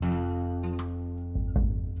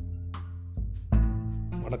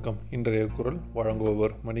வணக்கம். இன்றைய குறள்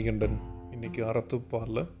வழங்குபவர் மணிகண்டன். இன்னைக்கு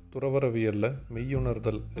அறத்துப்பாலில் துறவறவியல்ல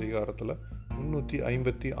மெய்யுணர்தல் அதிகாரத்தில்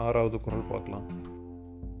 356வது குறள் பார்க்கலாம்.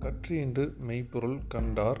 கற்றியின்று மெய்ப்பொருள்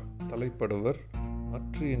கண்டார் தலைப்படுவர்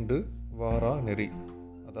மற்றியின்று வாரா நெறி.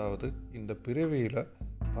 அதாவது இந்த பிறவியில்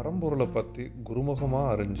பரம்பொருளை பற்றி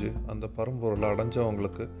குருமுகமாக அறிஞ்சு அந்த பரம்பொருளை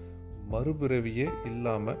அடைஞ்சவங்களுக்கு மறுபிறவியே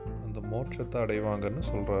இல்லாமல் அந்த மோட்சத்தை அடைவாங்கன்னு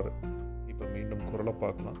சொல்கிறாரு. இப்போ மீண்டும் குறளை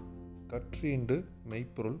பார்க்கலாம். கற்றியின்று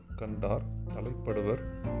மெய்ப்பொருள் கண்டார் தலைப்படுவர்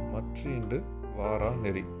மற்றியின்று வாரா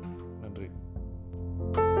நெறி. நன்றி.